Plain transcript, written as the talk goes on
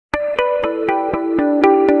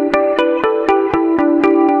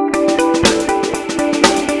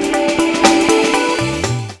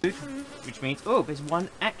which means, oh, there's one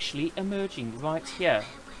actually emerging right here.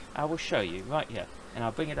 I will show you right here, and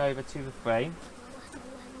I'll bring it over to the frame.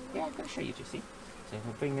 Yeah, I'm going to show you, Jessie. So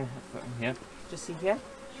I'll bring her from here. Just see here,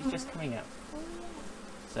 she's just coming out.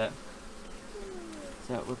 So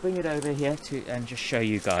we'll bring it over here to and just show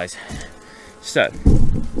you guys. So,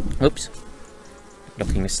 oops,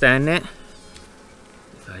 locking the stand there.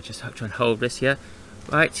 If I just try and hold this here,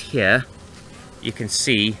 right here, you can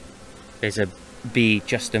see there's a bee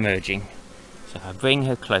just emerging. So if I bring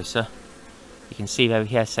her closer, you can see over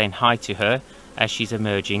here saying hi to her as she's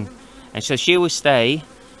emerging, and so she will stay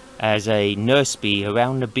as a nurse bee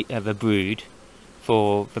around the brood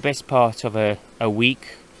for the best part of a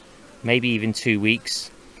week, maybe even 2 weeks.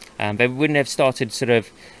 They wouldn't have started sort of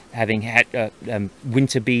having had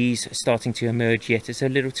winter bees starting to emerge yet. It's a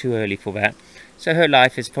little too early for that. So her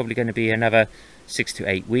life is probably going to be another 6 to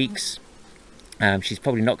 8 weeks. She's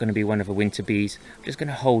probably not going to be one of the winter bees. I'm just going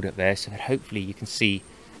to hold it there so that hopefully you can see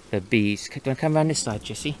the bees. Do you want to come around this side,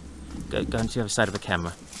 Jessie? Go on to the other side of the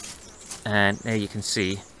camera. And there you can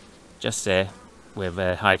see, just there, where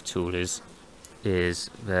the hive tool is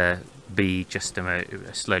the bee just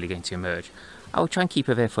slowly going to emerge. I will try and keep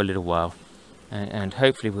her there for a little while. And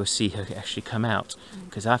hopefully we'll see her actually come out.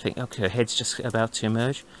 Because I think, okay, her head's just about to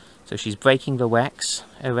emerge. So she's breaking the wax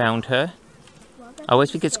around her. I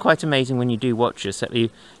always think it's quite amazing when you do watch this that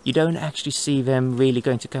you don't actually see them really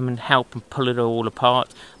going to come and help and pull it all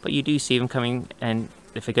apart, but you do see them coming, and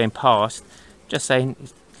if they're going past, just saying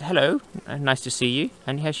hello, nice to see you.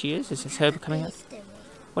 And here she is. Is this her coming out?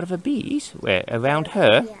 What are the bees? Where around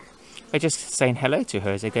her? They're just saying hello to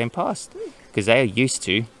her as they're going past, because they are used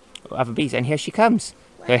to other bees. And here she comes.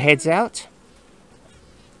 Her head's out,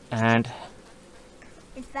 and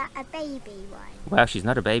is that a baby one? Well, she's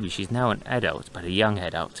not a baby, she's now an adult, but a young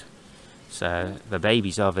adult. So the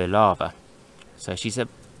babies are the larvae. So she's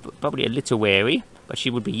probably a little wary, but she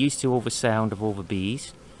would be used to all the sound of all the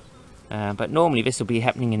bees. But normally this will be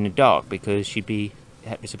happening in the dark, because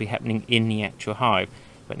this will be happening in the actual hive.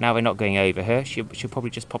 But now we're not going over her, she'll probably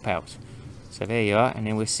just pop out. So there you are, and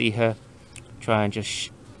then we'll see her try and just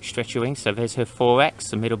stretch her wings. So there's her thorax,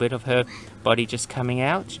 the middle bit of her body just coming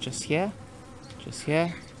out, just here. Just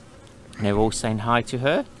here. And they're all saying hi to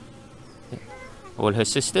her. All her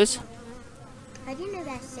sisters. I didn't know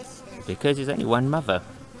they're sisters. Because there's only one mother.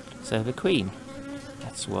 So the queen.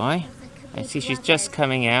 That's why. And see, she's just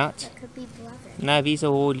coming out. Could be brothers. No, these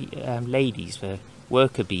are all ladies. The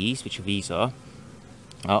worker bees, which these are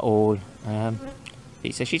all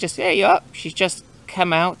bees. So she just, there you are. She's just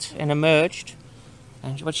come out and emerged.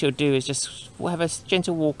 And what she'll do is just have a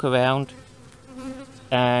gentle walk around.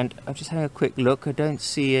 And I'm just having a quick look. I don't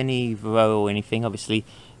see any row or anything. Obviously,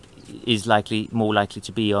 is more likely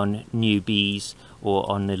to be on new bees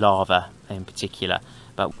or on the larva in particular.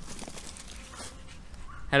 But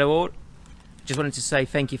hello all. Just wanted to say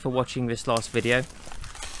thank you for watching this last video.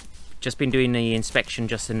 Just been doing the inspection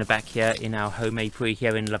just in the back here in our home apiary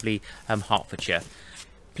here in lovely Hertfordshire.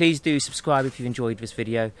 Please do subscribe if you enjoyed this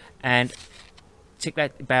video, and tick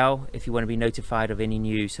that bell if you want to be notified of any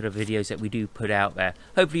new sort of videos that we do put out there.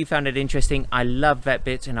 Hopefully you found it interesting. I love that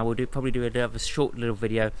bit, and I will probably do another short little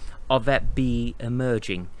video of that bee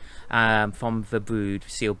emerging from the brood,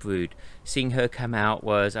 seal brood. Seeing her come out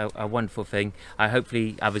was a wonderful thing.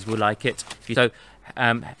 Hopefully others will like it. So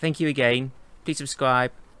thank you again. Please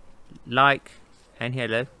subscribe, like, and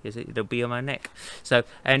hello, it'll be on my neck. So,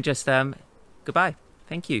 and just goodbye.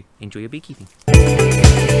 Thank you. Enjoy your beekeeping.